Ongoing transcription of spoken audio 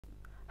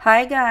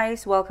Hi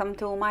guys, welcome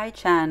to my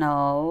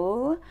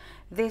channel.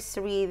 This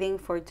reading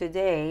for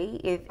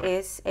today, it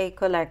is a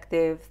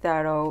collective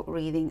tarot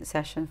reading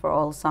session for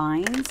all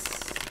signs.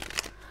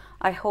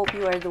 I hope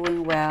you are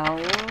doing well.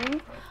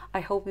 I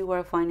hope you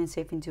are fine and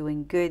safe and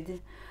doing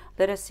good.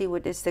 Let us see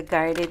what is the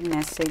guided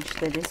message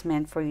that is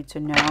meant for you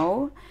to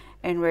know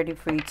and ready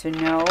for you to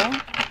know.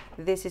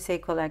 This is a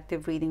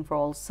collective reading for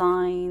all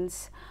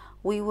signs.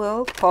 We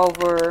will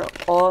cover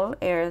all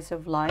areas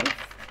of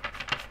life.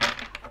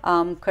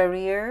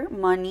 Career,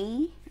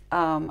 money,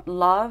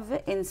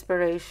 love,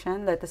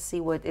 inspiration. Let us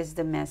see what is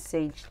the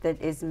message that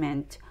is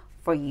meant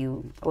for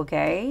you.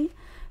 Okay,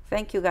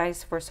 thank you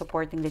guys for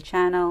supporting the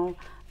channel.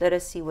 Let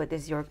us see what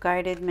is your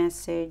guided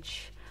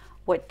message.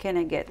 What can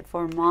I get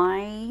for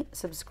my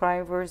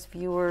subscribers,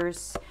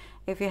 viewers?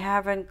 If you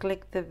haven't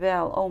clicked the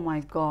bell, oh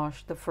my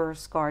gosh, the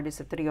first card is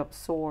a Three of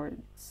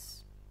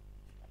Swords.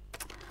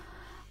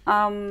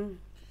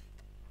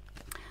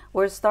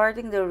 We're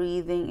starting the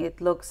reading.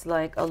 It looks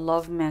like a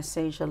love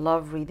message, a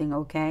love reading,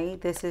 okay?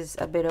 This is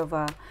a bit of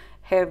a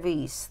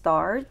heavy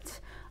start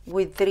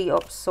with Three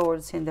of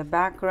Swords in the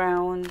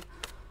background.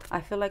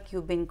 I feel like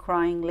you've been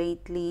crying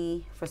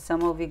lately. For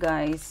some of you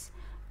guys,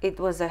 it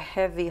was a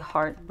heavy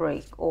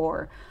heartbreak,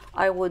 or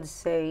I would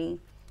say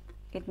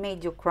it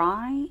made you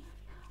cry.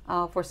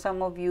 For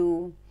some of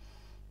you,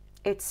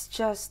 it's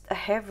just a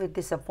heavy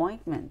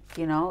disappointment,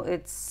 you know?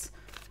 It's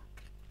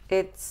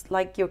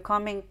like you're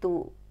coming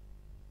to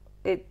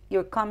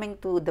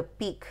the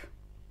peak,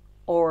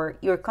 or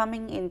you're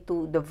coming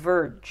into the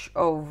verge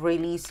of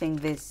releasing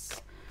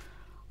this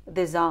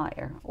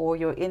desire or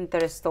your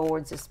interest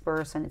towards this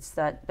person. It's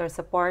that there's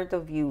a part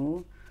of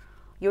you,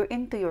 you're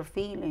into your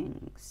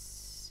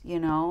feelings, you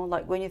know,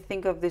 like when you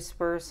think of this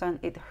person,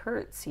 it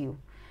hurts you.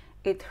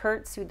 It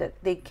hurts you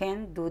that they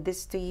can do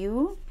this to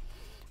you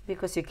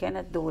because you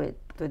cannot do it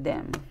to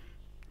them.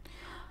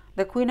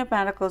 The Queen of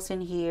Pentacles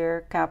in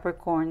here,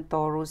 Capricorn,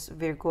 Taurus,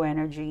 Virgo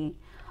energy.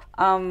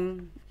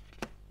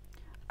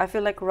 I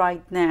feel like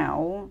right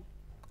now,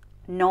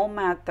 no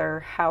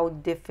matter how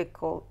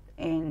difficult,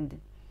 and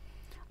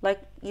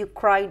like you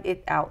cried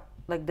it out,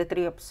 like the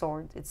Three of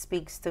Swords, it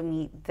speaks to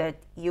me that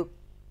you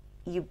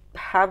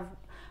have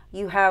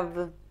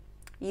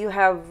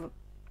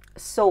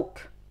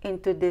soaked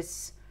into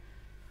this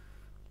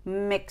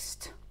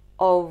mixed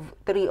of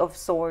Three of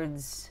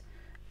Swords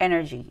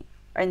energy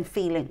and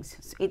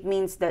feelings. It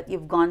means that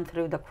you've gone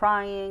through the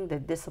crying, the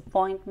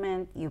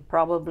disappointment, you've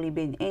probably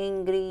been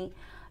angry,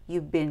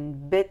 you've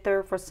been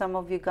bitter for some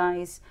of you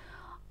guys,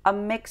 a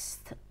mix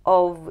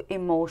of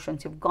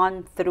emotions. You've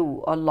gone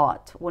through a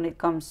lot when it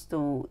comes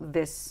to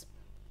this.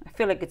 I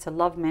feel like it's a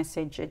love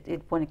message.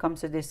 When it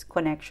comes to this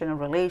connection or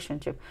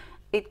relationship,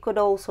 it could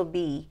also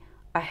be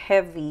a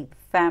heavy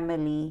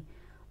family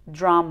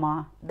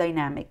drama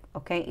dynamic,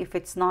 okay? If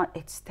it's not,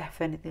 it's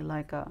definitely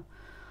like a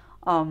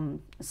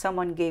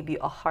someone gave you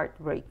a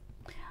heartbreak.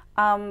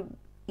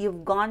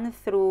 You've gone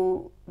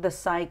through the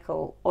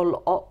cycle,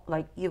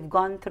 like you've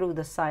gone through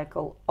the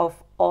cycle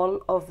of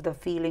all of the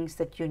feelings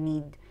that you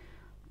need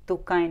to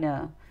kind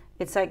of,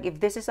 it's like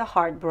if this is a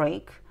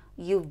heartbreak,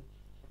 you've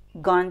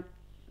gone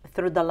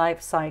through the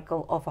life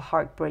cycle of a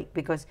heartbreak,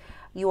 because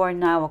you are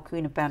now a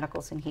Queen of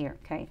Pentacles in here,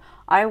 okay?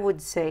 I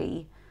would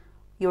say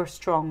you're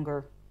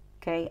stronger,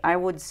 okay? I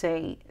would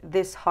say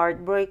this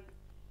heartbreak,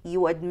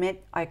 you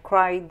admit, I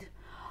cried,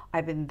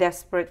 I've been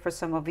desperate. For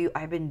some of you,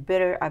 I've been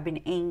bitter, I've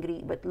been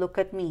angry, but look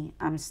at me.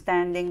 I'm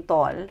standing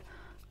tall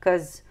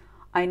because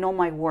I know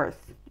my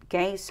worth,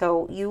 okay?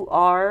 So you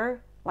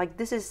are, like,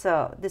 this is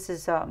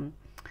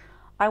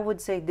I would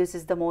say this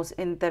is the most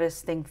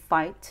interesting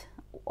fight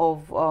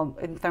of,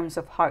 in terms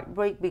of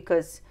heartbreak,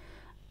 because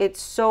it's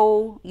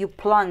so, you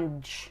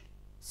plunge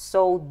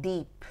so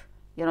deep,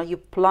 you know, you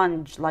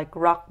plunge like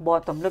rock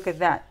bottom. Look at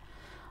that.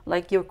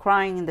 Like you're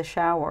crying in the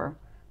shower.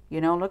 You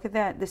know, look at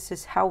that. This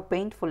is how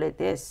painful it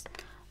is.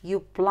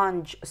 You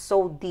plunge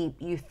so deep.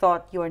 You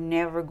thought you're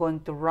never going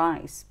to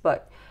rise,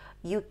 but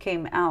you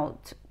came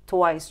out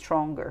twice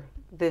stronger.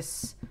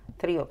 This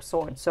Three of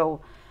Swords. So,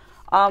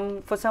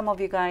 for some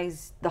of you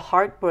guys, the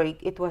heartbreak,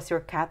 it was your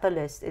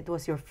catalyst. It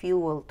was your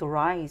fuel to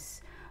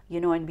rise, you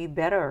know, and be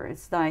better.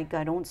 It's like,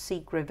 I don't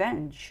seek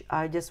revenge.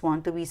 I just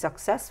want to be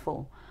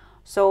successful.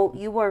 So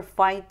you were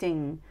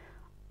fighting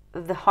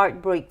the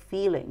heartbreak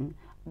feeling,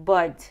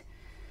 but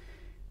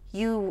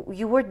you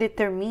were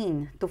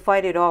determined to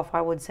fight it off.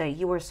 I would say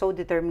you were so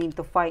determined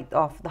to fight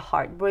off the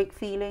heartbreak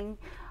feeling.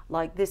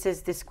 Like this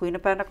is this Queen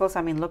of Pentacles.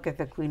 I mean, look at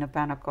the Queen of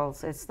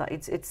Pentacles. It's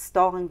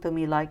talking to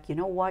me like, you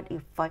know what,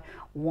 if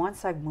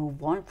once I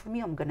move on from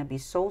you, I'm gonna be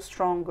so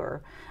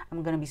stronger,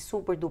 I'm gonna be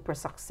super duper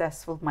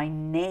successful. My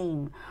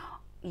name,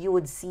 you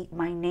would see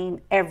my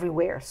name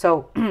everywhere.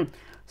 So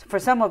for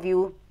some of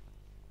you,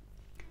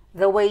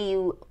 the way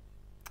you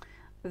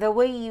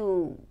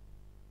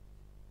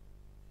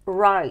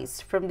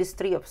rise from this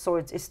Three of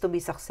Swords is to be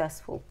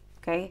successful,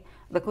 okay?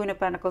 The Queen of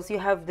Pentacles, you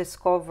have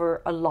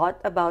discovered a lot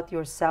about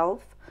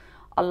yourself,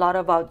 a lot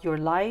about your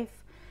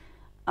life.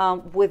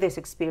 with this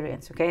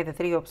experience, okay, the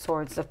Three of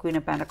Swords, the Queen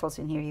of Pentacles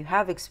in here, you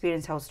have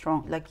experienced how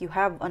strong, like you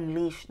have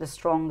unleashed the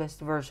strongest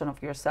version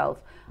of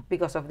yourself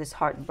because of this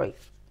heartbreak.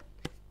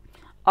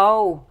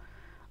 Oh,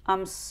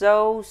 I'm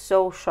so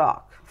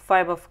shocked.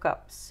 Five of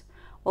Cups.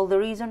 Well, the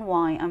reason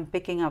why I'm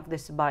picking up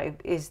this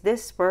vibe is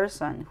this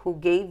person who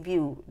gave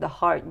you the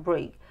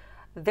heartbreak,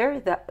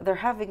 they're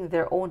having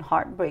their own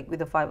heartbreak with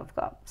the Five of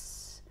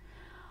Cups.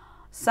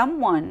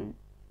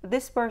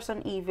 This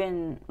person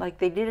even, like,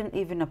 they didn't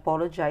even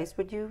apologize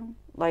with you.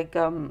 Like,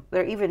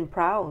 they're even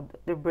proud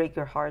to break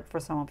your heart.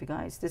 For some of you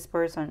guys, this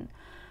person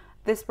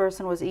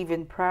was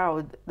even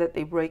proud that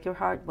they break your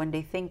heart. When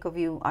they think of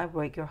you, I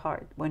break your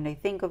heart. When they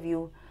think of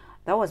you,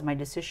 that was my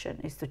decision,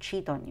 is to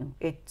cheat on you.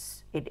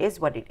 It is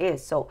what it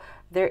is. So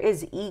there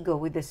is ego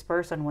with this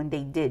person when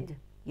they did,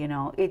 you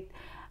know, it.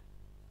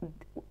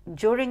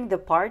 During the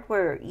part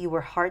where you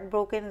were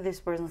heartbroken, this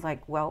person's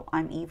like, well,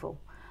 I'm evil.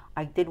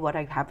 I did what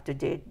I have to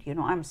did. You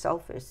know, I'm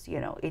selfish. You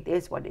know, it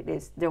is what it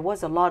is. There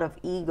was a lot of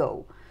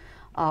ego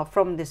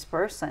from this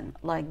person.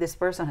 Like, this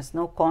person has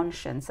no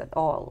conscience at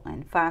all.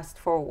 And fast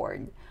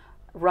forward,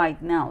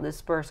 right now,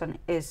 this person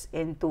is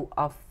into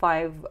a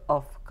Five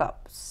of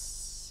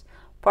Cups.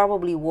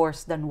 Probably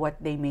worse than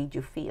what they made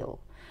you feel.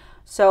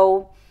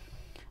 So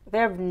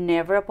they've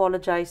never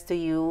apologized to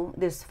you.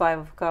 This Five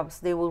of Cups,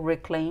 they will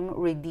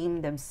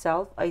redeem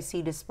themselves. I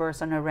see this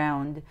person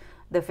around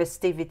the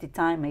festivity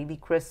time, maybe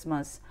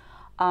Christmas.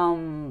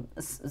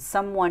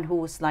 Someone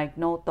who's like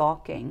no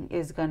talking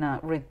is gonna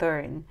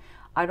return.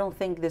 I don't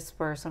think this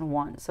person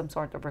wants some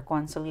sort of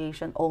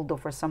reconciliation, although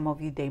for some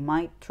of you they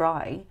might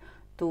try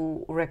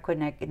to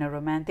reconnect in a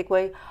romantic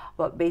way,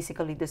 but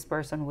basically this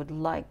person would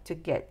like to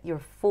get your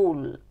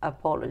full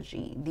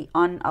apology. The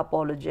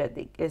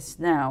unapologetic is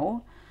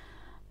now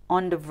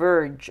on the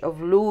verge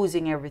of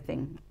losing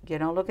everything. You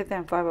know, look at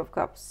them, Five of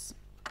Cups.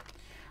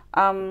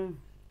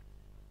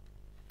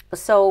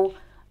 So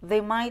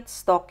they might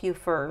stalk you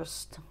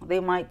first.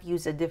 They might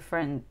use a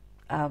different,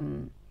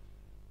 I'm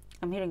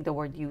hearing the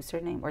word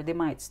username, or they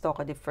might stalk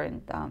a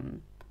different,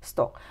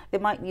 They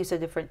might use a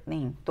different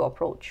name to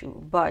approach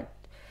you. But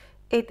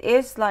it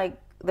is like,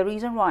 the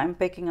reason why I'm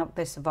picking up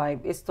this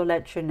vibe is to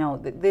let you know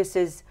that this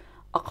is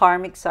a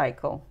karmic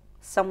cycle.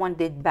 Someone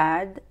did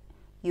bad,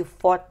 you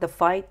fought the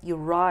fight, you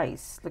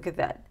rise. Look at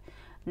that.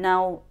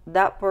 Now,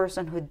 that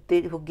person who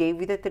gave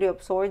you the Three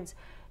of Swords,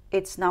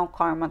 it's now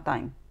karma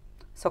time.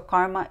 So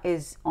karma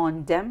is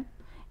on them,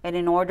 and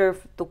in order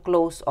to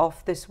close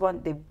off this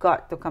one, they've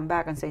got to come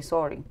back and say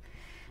sorry.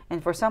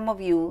 And for some of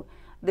you,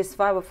 this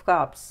Five of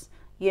Cups,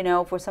 you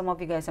know, for some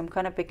of you guys, I'm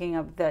kind of picking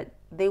up that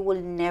they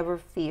will never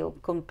feel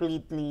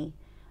completely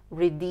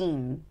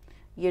redeemed,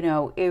 you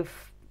know,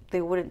 if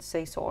they wouldn't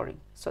say sorry.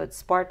 So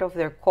it's part of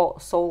their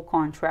soul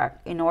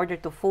contract in order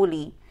to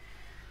fully,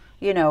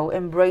 you know,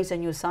 embrace a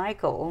new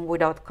cycle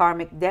without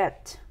karmic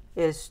debt,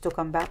 is to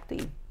come back to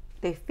you.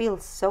 They feel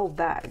so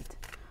bad.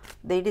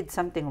 They did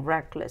something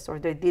reckless, or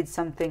they did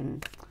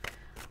something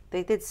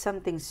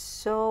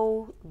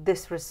so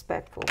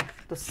disrespectful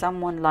to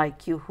someone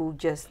like you who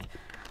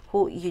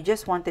you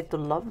just wanted to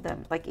love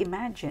them. Like,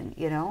 imagine,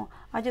 you know,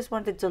 I just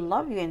wanted to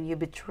love you and you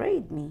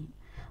betrayed me.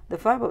 The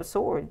Five of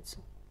Swords.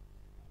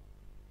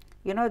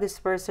 You know, this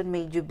person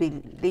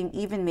they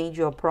even made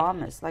you a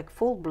promise, like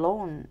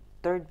full-blown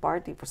third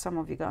party for some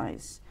of you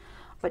guys.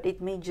 But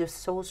it made you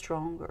so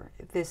stronger.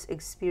 This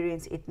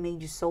experience, it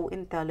made you so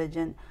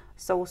intelligent,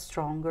 so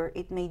stronger.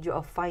 It made you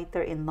a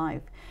fighter in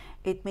life.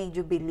 It made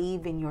you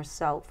believe in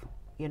yourself,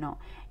 you know.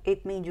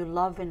 It made you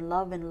love and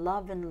love and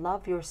love and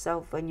love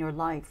yourself and your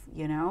life,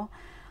 you know.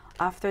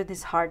 After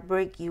this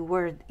heartbreak, you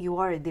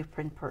are a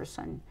different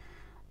person.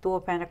 Two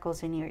of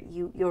Pentacles in here.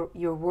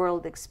 Your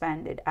world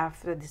expanded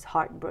after this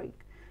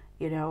heartbreak,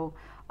 you know.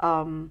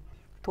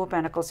 Two of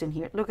Pentacles in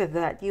here. Look at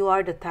that. You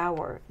are the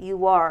Tower.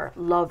 You are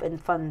love and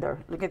thunder.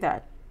 Look at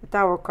that. The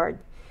Tower card.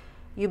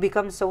 You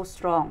become so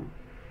strong.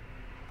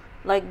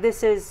 Like,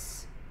 this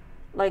is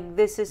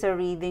a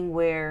reading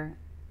where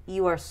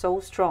you are so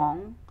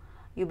strong.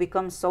 You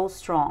become so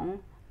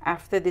strong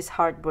after this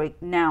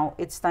heartbreak. Now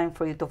it's time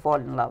for you to fall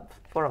in love.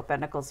 Four of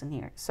Pentacles in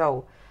here.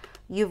 So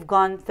you've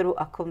gone through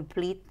a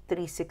complete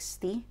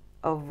 360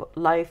 of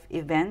life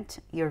event.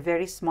 You're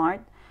very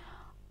smart.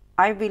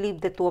 I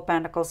believe the Two of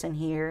Pentacles in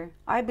here,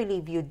 I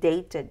believe you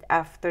dated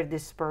after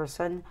this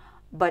person,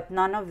 but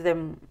none of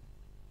them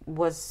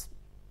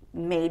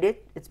made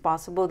it. It's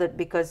possible that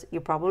because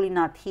you're probably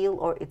not healed,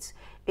 or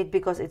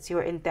because it's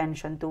your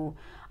intention to.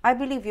 I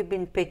believe you've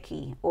been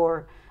picky,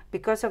 or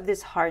because of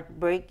this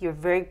heartbreak, you're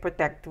very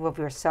protective of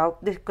yourself,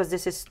 because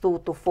this is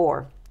 2 to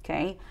 4,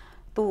 okay?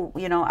 2,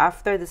 you know,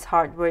 after this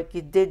heartbreak,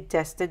 you did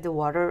tested the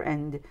water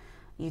and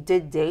you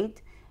did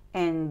date,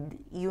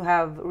 and you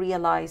have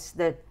realized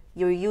that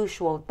your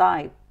usual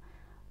type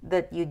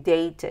that you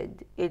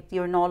dated,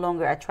 you're no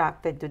longer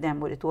attracted to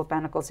them with the Two of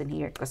Pentacles in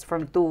here, because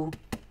from 2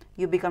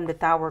 you become the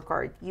Tower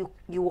card.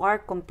 You are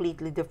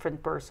completely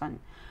different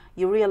person.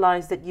 You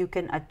realize that you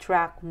can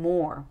attract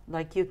more.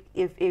 Like,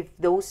 if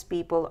those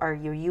people are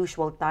your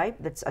usual type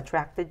that's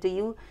attracted to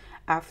you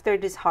after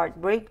this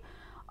heartbreak,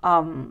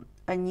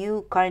 a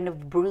new kind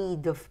of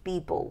breed of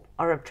people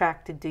are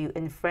attracted to you,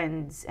 and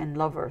friends and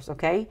lovers,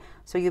 okay?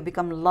 So you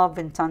become love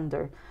and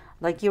thunder.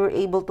 Like you're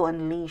able to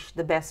unleash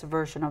the best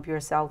version of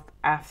yourself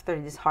after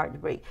this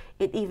heartbreak.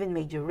 It even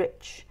made you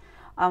rich.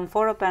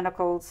 Four of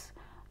Pentacles,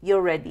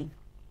 you're ready.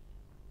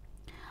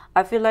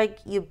 I feel like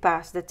you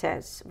passed the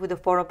test. With the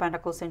Four of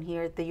Pentacles in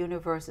here, the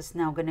universe is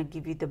now going to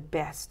give you the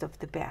best of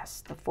the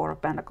best. The Four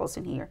of Pentacles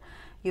in here.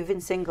 You've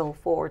been single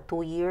for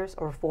 2 years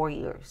or 4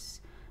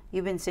 years.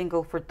 You've been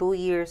single for 2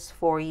 years,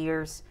 4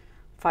 years,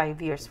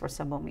 5 years for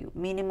some of you.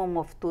 Minimum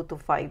of 2 to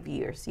 5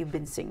 years you've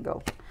been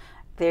single.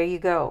 There you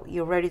go.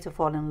 You're ready to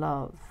fall in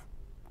love.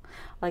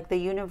 Like the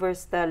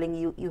universe telling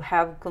you, you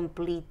have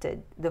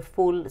completed the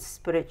full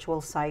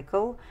spiritual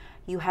cycle.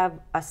 You have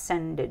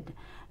ascended.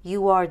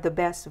 You are the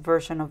best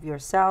version of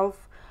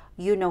yourself.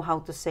 You know how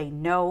to say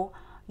no.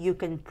 You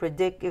can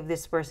predict if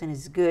this person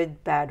is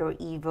good, bad, or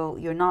evil.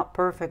 You're not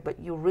perfect, but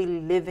you're really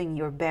living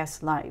your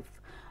best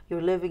life.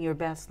 You're living your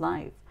best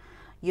life.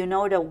 You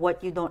know that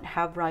what you don't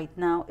have right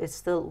now is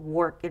still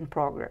work in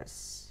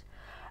progress.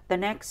 The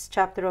next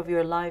chapter of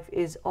your life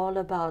is all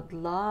about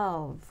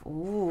love.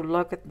 Ooh,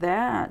 look at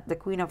that. The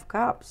Queen of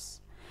Cups.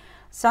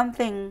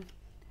 Something,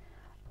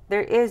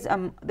 there is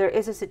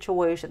a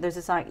situation, there's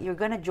a you're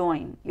gonna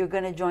join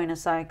a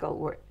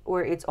cycle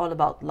where it's all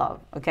about love,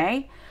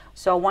 okay?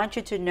 So I want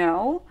you to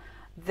know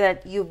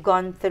that you've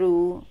gone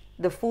through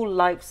the full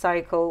life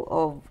cycle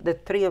of the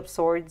Three of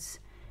Swords,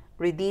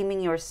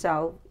 redeeming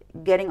yourself,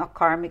 getting a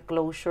karmic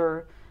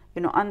closure,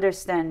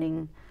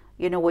 understanding,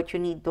 what you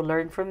need to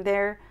learn from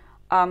there,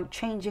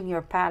 changing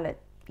your palate.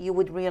 You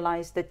would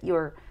realize that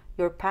your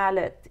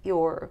palate,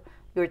 your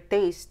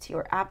taste,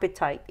 your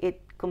appetite,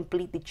 it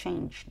completely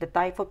changed. The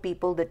type of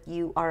people that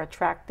you are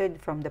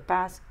attracted from the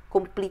past,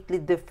 completely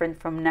different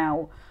from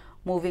now,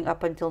 moving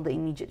up until the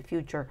immediate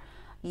future.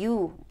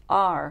 You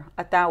are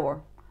a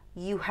tower.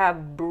 You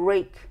have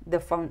break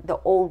the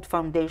old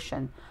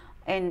foundation,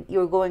 and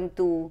you're going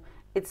to,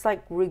 it's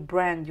like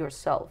rebrand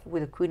yourself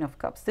with the Queen of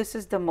Cups. This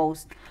is the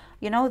most,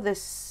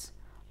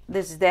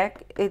 this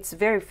deck, it's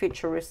very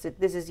futuristic.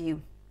 This is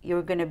you.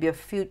 You're going to be a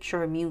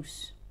future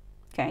muse.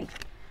 Okay.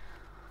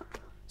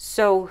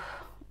 So,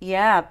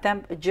 yeah,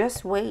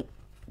 just wait.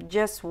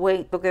 Just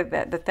wait. Look at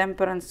that. The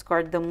Temperance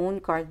card, the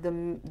Moon card.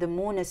 The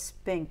Moon is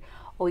pink.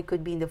 Oh, it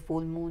could be in the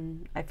full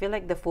moon. I feel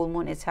like the full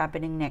moon is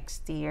happening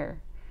next year.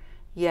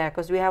 Yeah,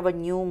 because we have a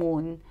new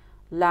moon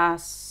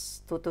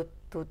last 2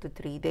 to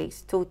 3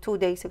 days. 2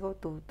 days ago,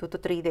 2 to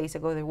 3 days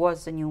ago, there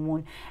was a new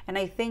moon. And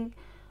I think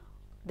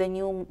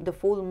the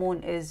full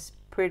moon is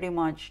pretty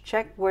much,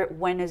 check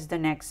when is the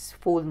next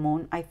full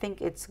moon. I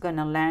think it's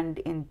gonna land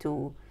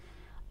into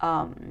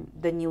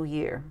the new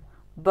year.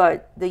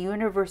 But the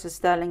universe is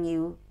telling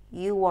you,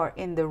 you are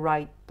in the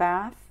right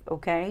path,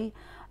 okay?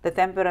 The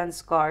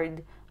Temperance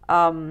card,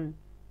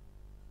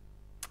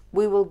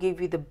 we will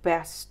give you the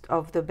best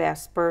of the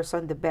best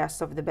person, the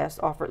best of the best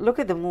offer. Look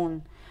at the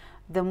moon.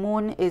 The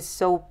moon is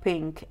so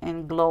pink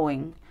and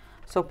glowing.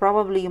 So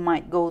probably you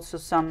might go to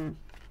some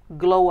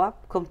glow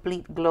up,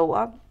 complete glow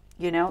up.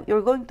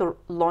 You're going to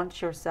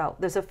launch yourself.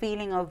 There's a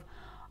feeling of,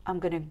 I'm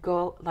going to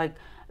go, like,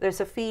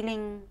 there's a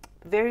feeling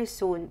very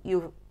soon,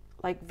 you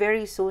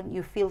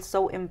feel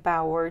so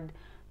empowered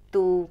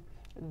to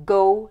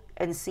go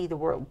and see the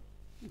world,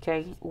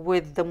 okay?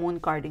 With the Moon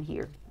card in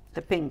here,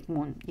 the pink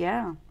moon.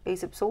 Yeah,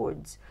 Ace of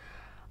Swords.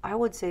 I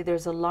would say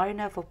there's a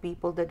lineup of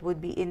people that would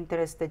be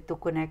interested to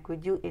connect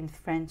with you in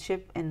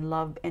friendship and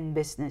love and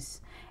business.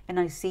 And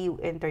I see you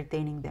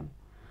entertaining them.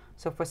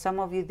 So for some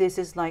of you, this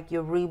is like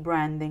you're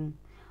rebranding.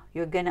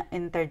 You're going to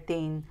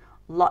entertain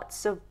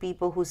lots of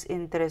people who's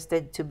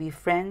interested to be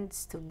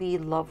friends, to be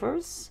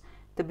lovers,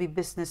 to be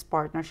business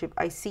partnership.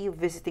 I see you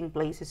visiting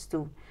places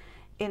too.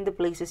 In the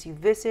places you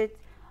visit,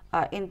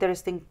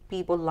 interesting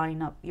people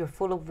line up. You're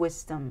full of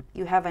wisdom.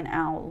 You have an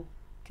owl,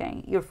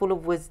 okay? You're full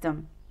of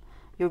wisdom.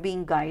 You're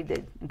being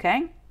guided,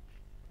 okay?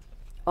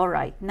 All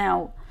right,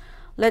 now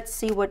let's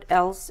see what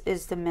else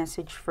is the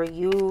message for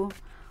you.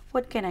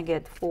 What can I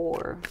get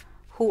for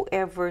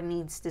whoever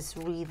needs this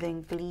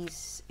reading?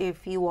 Please,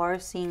 if you are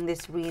seeing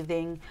this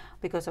reading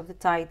because of the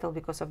title,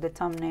 because of the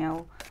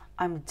thumbnail,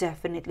 I'm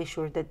definitely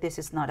sure that this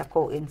is not a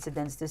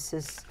coincidence. This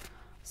is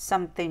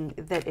something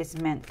that is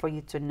meant for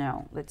you to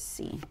know. Let's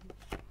see.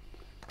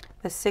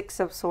 The Six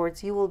of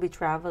Swords, you will be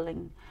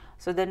traveling.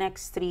 So the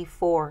next 3,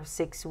 4,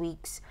 6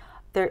 weeks,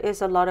 there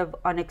is a lot of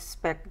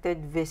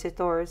unexpected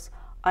visitors,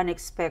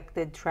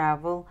 unexpected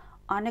travel,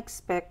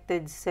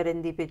 unexpected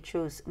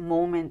serendipitous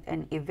moment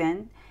and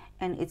event,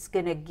 and it's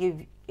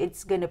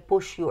gonna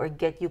push you or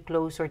get you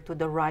closer to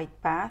the right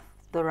path,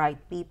 the right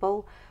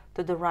people,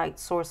 to the right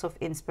source of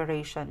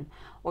inspiration,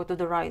 or to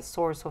the right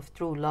source of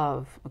true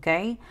love.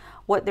 Okay,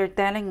 what they're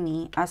telling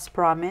me, as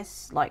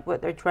promised, like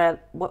what they're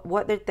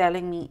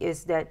telling me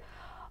is that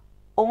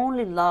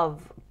only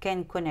love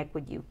can connect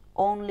with you.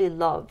 Only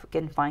love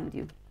can find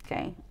you.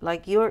 Okay,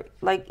 like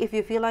if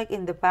you feel like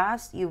in the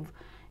past you've,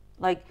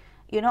 like,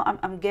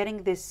 I'm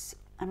getting this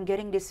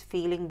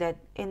feeling that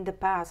in the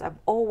past I've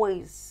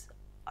always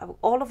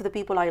all of the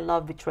people I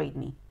love betrayed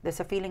me. There's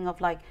a feeling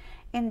of like,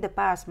 in the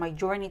past, my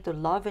journey to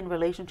love and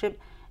relationship,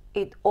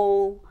 it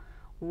all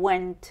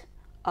went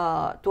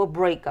to a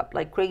breakup,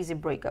 like crazy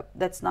breakup.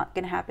 That's not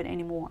gonna happen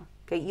anymore.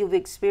 Okay, you've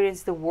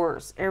experienced the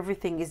worst.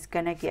 Everything is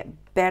gonna get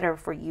better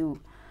for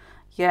you.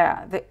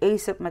 Yeah, the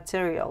Ace of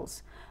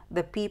Materials.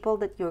 The people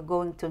that you're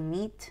going to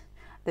meet,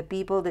 the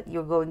people that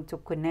you're going to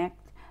connect,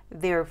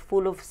 they're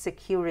full of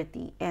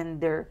security, and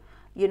they're,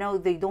 you know,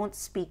 they don't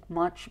speak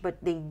much, but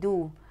they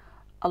do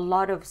a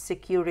lot of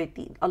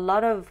security, a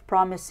lot of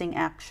promising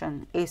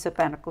action. Ace of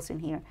Pentacles in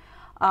here.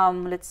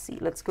 Let's see.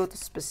 Let's go to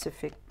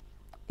specific.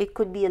 It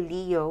could be a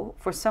Leo.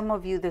 For some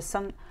of you,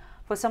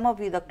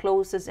 the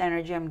closest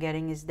energy I'm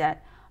getting is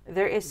that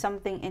there is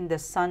something in the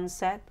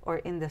sunset or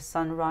in the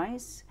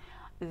sunrise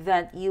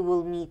that you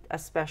will meet a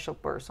special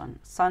person.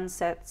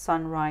 Sunset,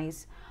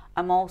 sunrise.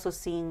 I'm also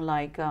seeing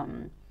like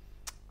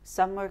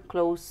somewhere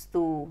close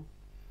to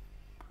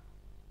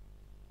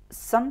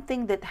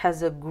something that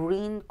has a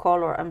green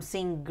color. I'm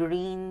seeing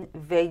green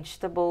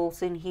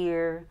vegetables in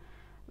here.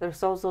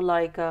 There's also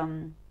like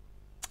I'm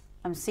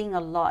seeing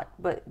a lot,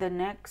 but the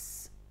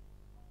next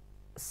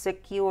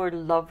secure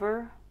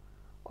lover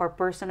or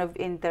person of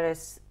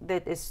interest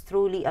that is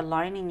truly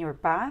aligned in your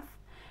path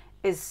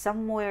is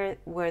somewhere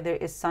where there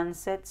is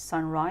sunset,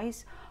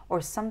 sunrise,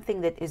 or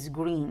something that is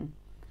green.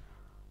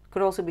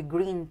 Could also be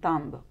green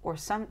thumb, or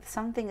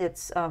something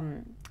that's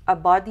a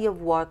body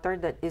of water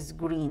that is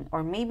green,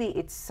 or maybe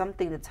it's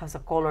something that has a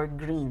color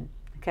green.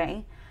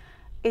 Okay,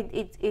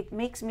 it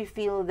makes me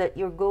feel that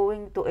you're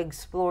going to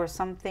explore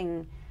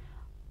something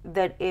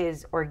that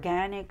is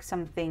organic,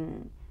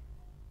 something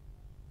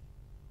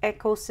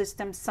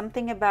ecosystem,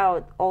 something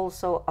about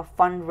also a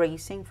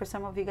fundraising for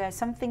some of you guys,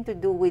 something to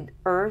do with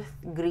earth,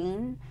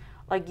 green,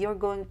 like you're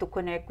going to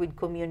connect with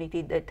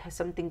community that has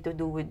something to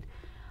do with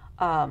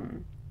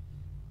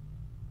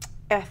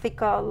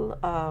ethical,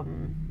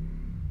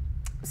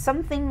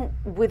 something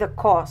with a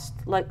cost,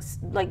 like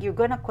you're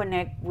gonna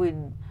connect with,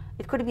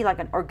 it could be like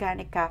an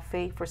organic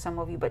cafe for some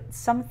of you, but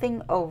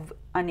something of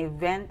an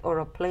event or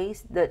a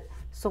place that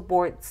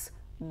supports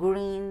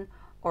green,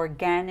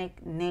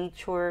 organic,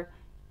 nature,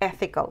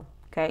 ethical.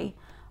 Okay,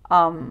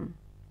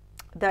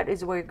 that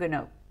is where you're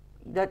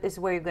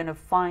gonna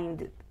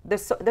find.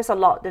 There's a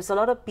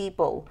lot of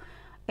people,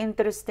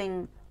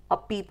 interesting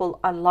people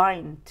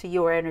aligned to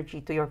your energy,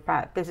 to your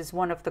path. This is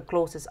one of the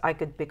closest I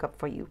could pick up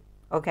for you.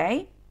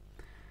 Okay,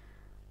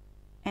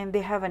 and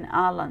they have an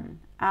Alan,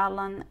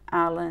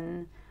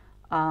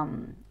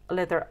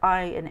 letter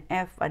I, an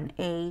F, an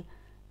A,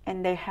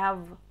 and they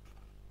have.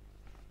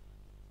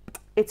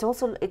 It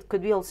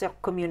could be also a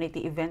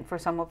community event for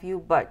some of you,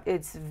 but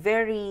it's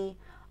very,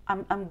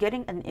 I'm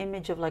getting an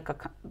image of like a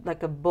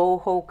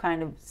boho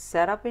kind of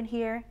setup in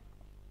here.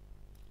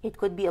 It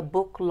could be a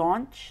book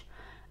launch.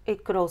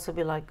 It could also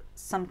be like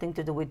something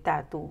to do with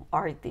tattoo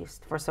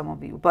artist for some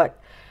of you,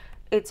 but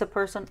it's a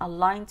person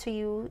aligned to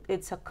you.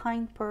 It's a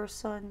kind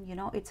person, you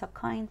know, it's a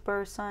kind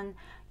person.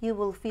 You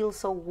will feel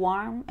so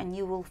warm, and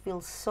you will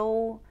feel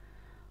so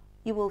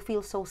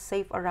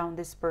safe around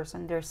this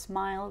person. Their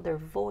smile, their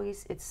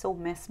voice, it's so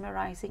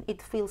mesmerizing.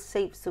 It feels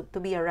safe to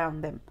be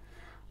around them.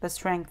 The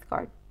Strength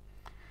card.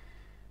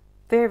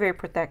 Very, very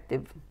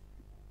protective.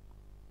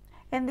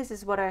 And this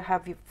is what I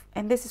have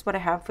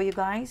for you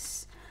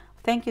guys.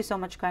 Thank you so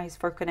much, guys,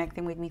 for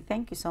connecting with me.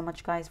 Thank you so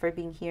much, guys, for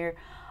being here.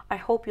 I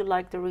hope you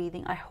liked the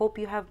reading. I hope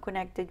you have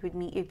connected with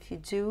me. If you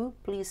do,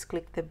 please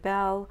click the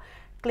bell,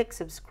 click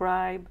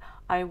subscribe.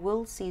 I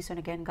will see you soon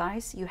again,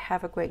 guys. You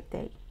have a great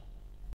day.